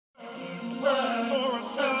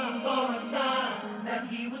searching for a sign that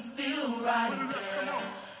he was still right there.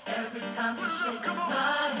 Every time you shake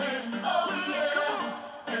my hand, oh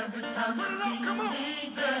yeah. Every time you see me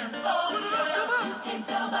dance, oh yeah. You can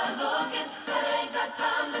tell by looking, I ain't got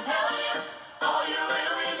time to tell you. All you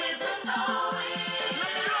really need to know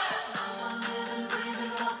is I'm a living, breathing,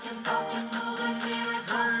 walking, talking, moving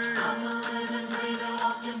miracle. I'm a living, breathing,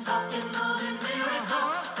 walking, talking, moving miracle.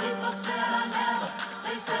 People said I never,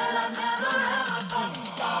 they said I never ever come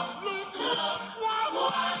stop. Look up,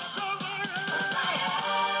 watch the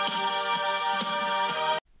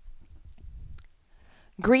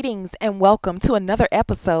Greetings and welcome to another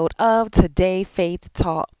episode of Today Faith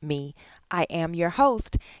Taught Me. I am your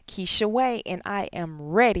host, Keisha Way, and I am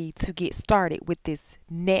ready to get started with this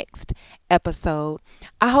next episode.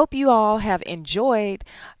 I hope you all have enjoyed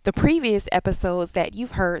the previous episodes that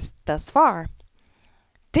you've heard thus far.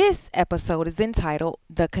 This episode is entitled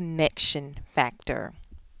The Connection Factor.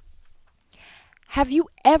 Have you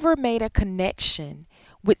ever made a connection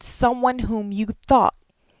with someone whom you thought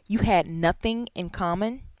you had nothing in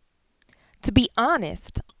common? To be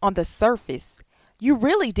honest, on the surface, you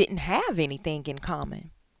really didn't have anything in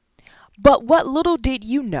common. But what little did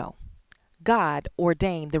you know, God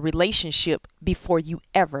ordained the relationship before you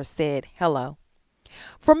ever said hello.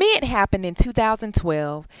 For me, it happened in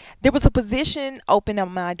 2012. There was a position open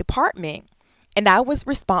in my department, and I was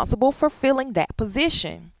responsible for filling that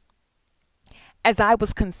position. As I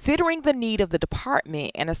was considering the need of the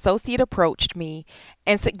department, an associate approached me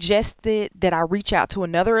and suggested that I reach out to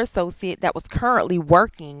another associate that was currently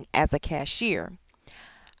working as a cashier.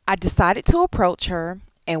 I decided to approach her,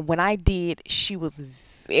 and when I did, she was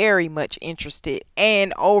very much interested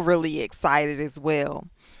and overly excited as well.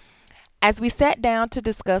 As we sat down to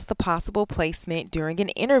discuss the possible placement during an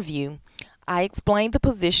interview, I explained the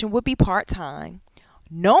position would be part-time.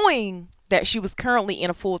 Knowing that she was currently in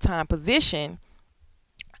a full-time position,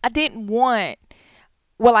 I didn't know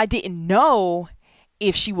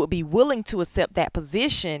if she would be willing to accept that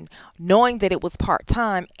position, knowing that it was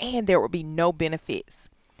part-time and there would be no benefits.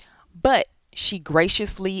 But she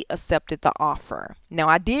graciously accepted the offer. Now,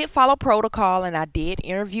 I did follow protocol and I did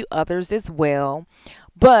interview others as well,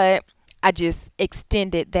 but I just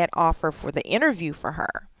extended that offer for the interview for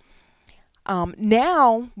her.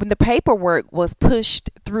 Now, when the paperwork was pushed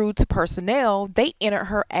through to personnel, they entered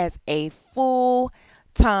her as a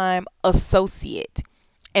full-time associate,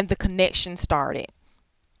 and the connection started.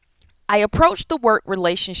 I approached the work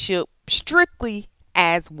relationship strictly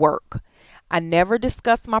as work. I never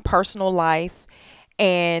discussed my personal life,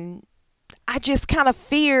 and I just kind of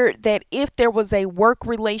feared that if there was a work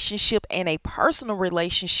relationship and a personal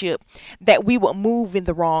relationship, that we would move in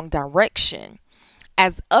the wrong direction.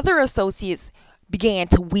 As other associates began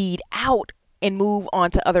to weed out and move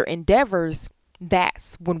on to other endeavors,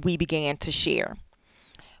 that's when we began to share.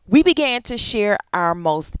 We began to share our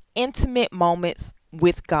most intimate moments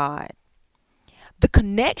with God. The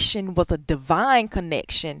connection was a divine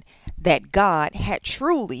connection that God had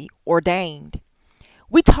truly ordained.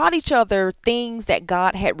 We taught each other things that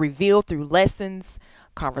God had revealed through lessons,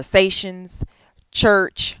 conversations,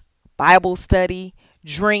 church, Bible study,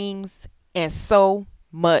 dreams, and so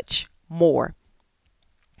much more.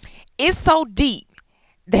 It's so deep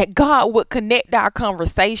that God would connect our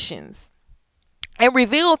conversations and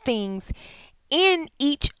reveal things in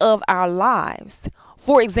each of our lives.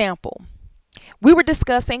 For example, we were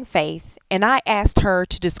discussing faith, and I asked her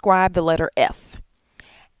to describe the letter F,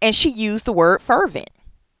 and she used the word fervent.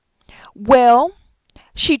 Well,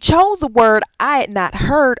 she chose a word I had not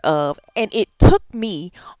heard of, and it took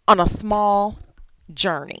me on a small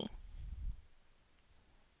journey.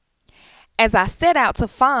 As I set out to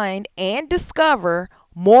find and discover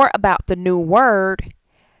more about the new word,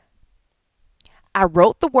 I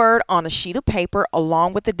wrote the word on a sheet of paper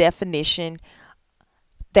along with the definition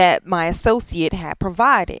that my associate had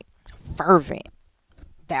provided. Fervent.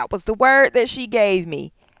 That was the word that she gave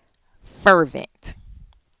me. Fervent.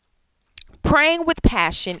 Praying with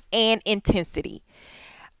passion and intensity.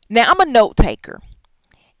 Now, I'm a note taker,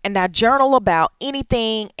 and I journal about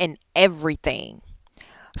anything and everything.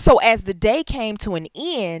 So as the day came to an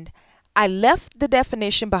end, I left the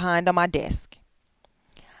definition behind on my desk.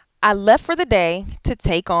 I left for the day to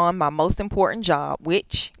take on my most important job,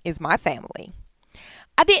 which is my family.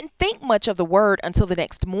 I didn't think much of the word until the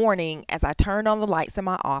next morning as I turned on the lights in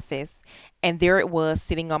my office, and there it was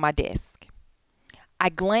sitting on my desk. I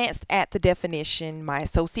glanced at the definition my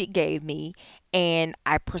associate gave me, and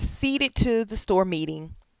I proceeded to the store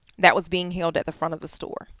meeting that was being held at the front of the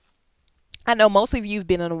store. I know most of you've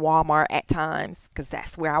been in a Walmart at times because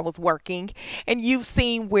that's where I was working, and you've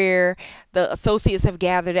seen where the associates have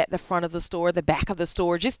gathered at the front of the store, the back of the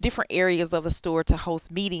store, just different areas of the store to host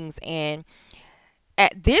meetings. And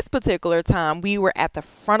at this particular time, we were at the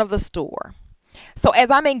front of the store. So as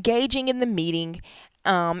I'm engaging in the meeting,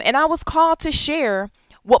 and I was called to share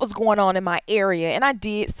what was going on in my area, and I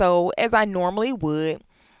did so as I normally would.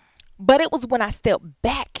 But it was when I stepped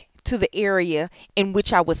back to the area in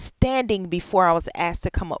which I was standing before I was asked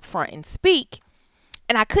to come up front and speak,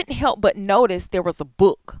 and I couldn't help but notice there was a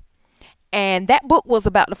book, and that book was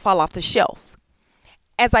about to fall off the shelf.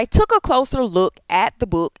 As I took a closer look at the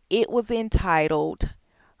book, it was entitled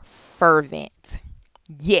Fervent.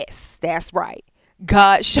 Yes, that's right.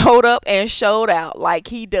 God showed up and showed out like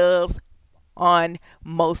he does on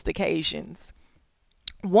most occasions.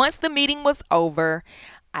 Once the meeting was over,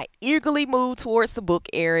 I eagerly moved towards the book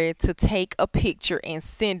area to take a picture and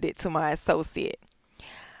send it to my associate.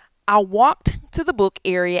 I walked to the book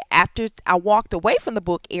area after I walked away from the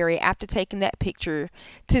book area after taking that picture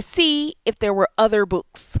to see if there were other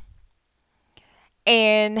books.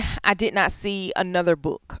 And I did not see another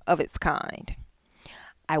book of its kind.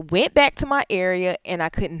 I went back to my area and I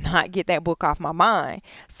could not get that book off my mind.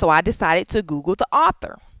 So I decided to Google the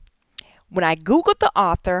author. When I Googled the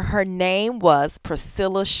author, her name was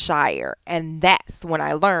Priscilla Shirer, and that's when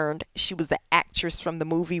I learned she was the actress from the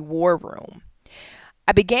movie War Room.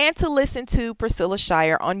 I began to listen to Priscilla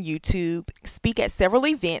Shirer on YouTube, speak at several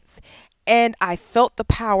events, and I felt the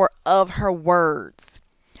power of her words.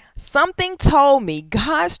 Something told me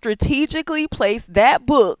God strategically placed that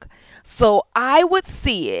book so I would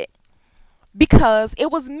see it because it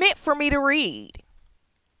was meant for me to read.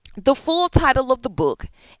 The full title of the book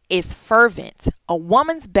is Fervent, a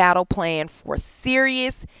woman's battle plan for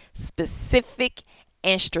serious, specific,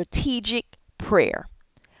 and strategic prayer.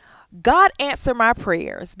 God answered my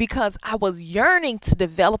prayers because I was yearning to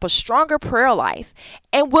develop a stronger prayer life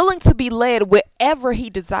and willing to be led wherever He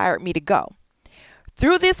desired me to go.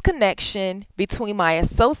 Through this connection between my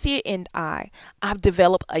associate and I've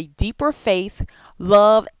developed a deeper faith,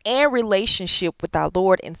 love, and relationship with our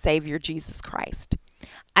Lord and Savior Jesus Christ.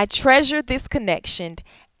 I treasure this connection,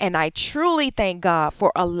 and I truly thank God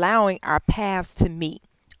for allowing our paths to meet.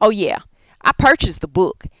 Oh yeah, I purchased the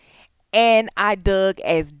book, and I dug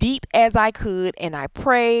as deep as I could, and I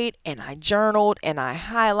prayed, and I journaled, and I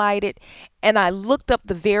highlighted, and I looked up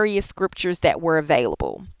the various scriptures that were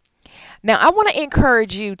available. Now, I want to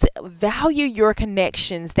encourage you to value your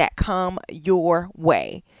connections that come your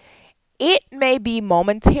way. It may be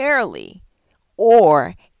momentarily,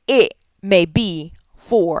 or it may be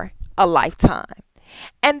for a lifetime.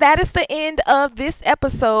 And that is the end of this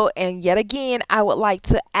episode. And yet again, I would like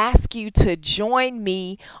to ask you to join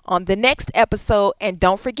me on the next episode. And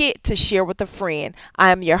don't forget to share with a friend. I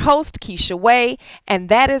am your host, Keisha Way, and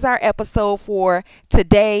that is our episode for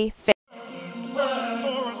today.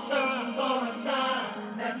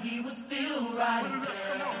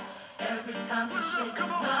 Every time you shake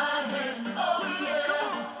my hand, oh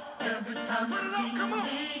yeah. Every time you see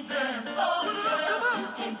me dance, oh yeah. You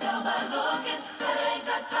can tell by looking, I ain't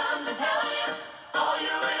got time to tell.